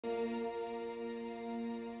Elsa.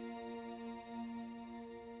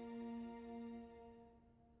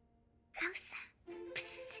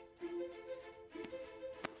 Psst.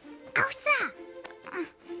 Elsa!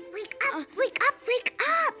 Wake up, wake up, wake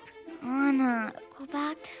up! Anna, go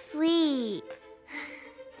back to sleep.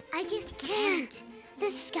 I just can't. The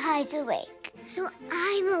sky's awake, so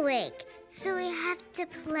I'm awake. So we have to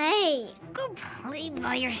play. Go play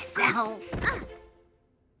by yourself.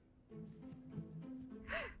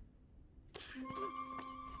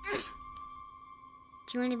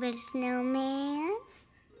 Do you want to build a snowman?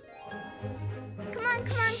 Come on,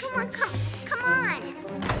 come on, come on, come on!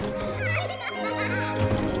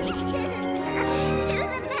 To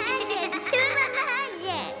the magic, to the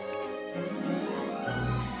magic!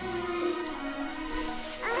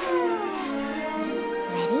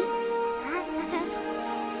 Ready?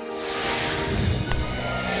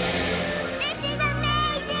 This is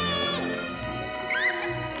amazing!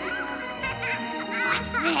 Watch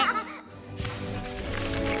this.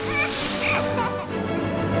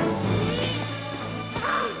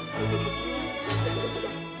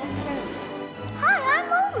 Hi, I'm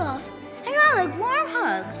Olaf, and I like warm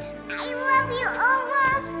hugs. I love you,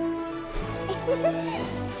 Olaf! Tickle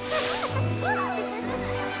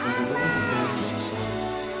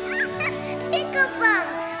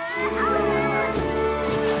bugs!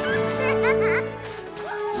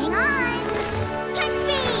 Hang on! Catch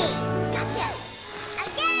me! Gotcha!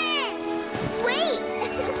 Again! Wait!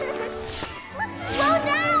 Slow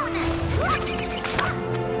down!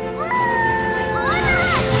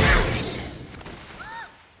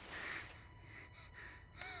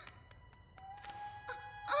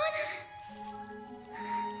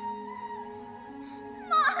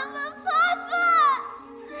 Mama, Papa!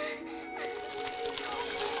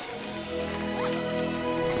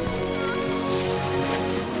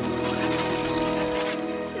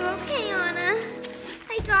 You're okay, Anna.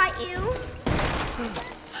 I got you.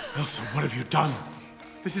 Elsa, what have you done?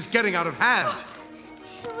 This is getting out of hand.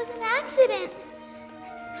 It was an accident.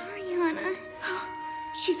 I'm sorry, Anna.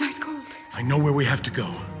 She's ice cold. I know where we have to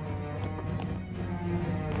go.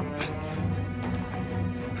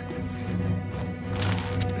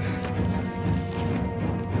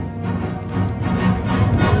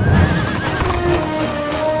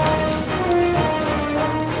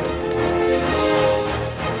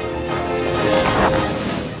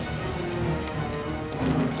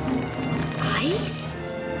 Ice?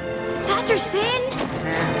 Faster, Sven!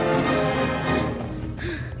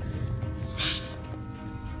 Sven.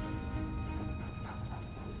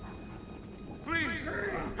 Please,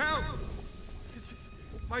 help! It's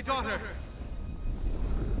my daughter.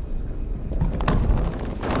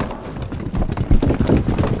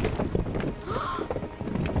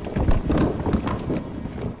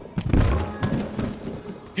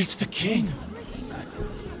 It's the king.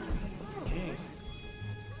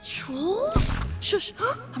 Trolls? Shush,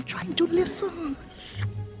 I'm trying to listen.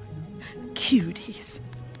 Cuties,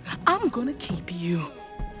 I'm gonna keep you.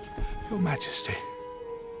 Your Majesty,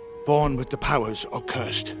 born with the powers or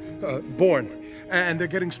cursed? Born, and they're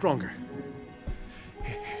getting stronger.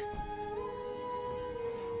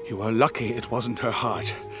 You are lucky it wasn't her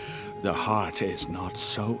heart. The heart is not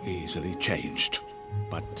so easily changed,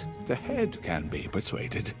 but the head can be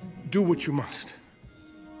persuaded. Do what you must.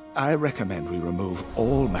 I recommend we remove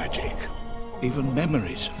all magic, even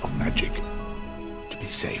memories of magic, to be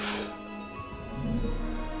safe.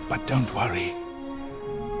 But don't worry,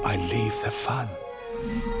 I leave the fun.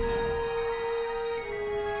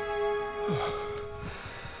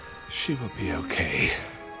 She will be okay.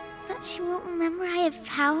 But she won't remember I have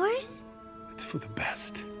powers? It's for the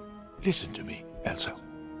best. Listen to me, Elsa.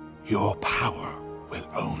 Your power will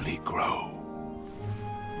only grow.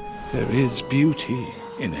 There is beauty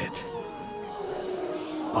in it,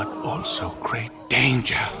 but also great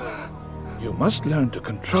danger. You must learn to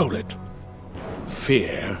control it.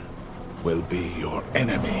 Fear will be your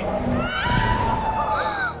enemy.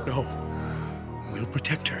 No, we'll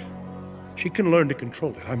protect her. She can learn to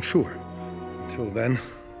control it, I'm sure. Until then,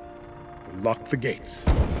 we'll lock the gates.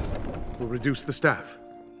 We'll reduce the staff.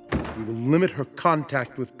 We will limit her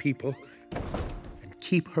contact with people and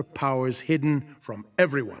keep her powers hidden from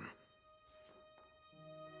everyone,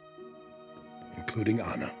 including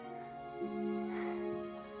Anna.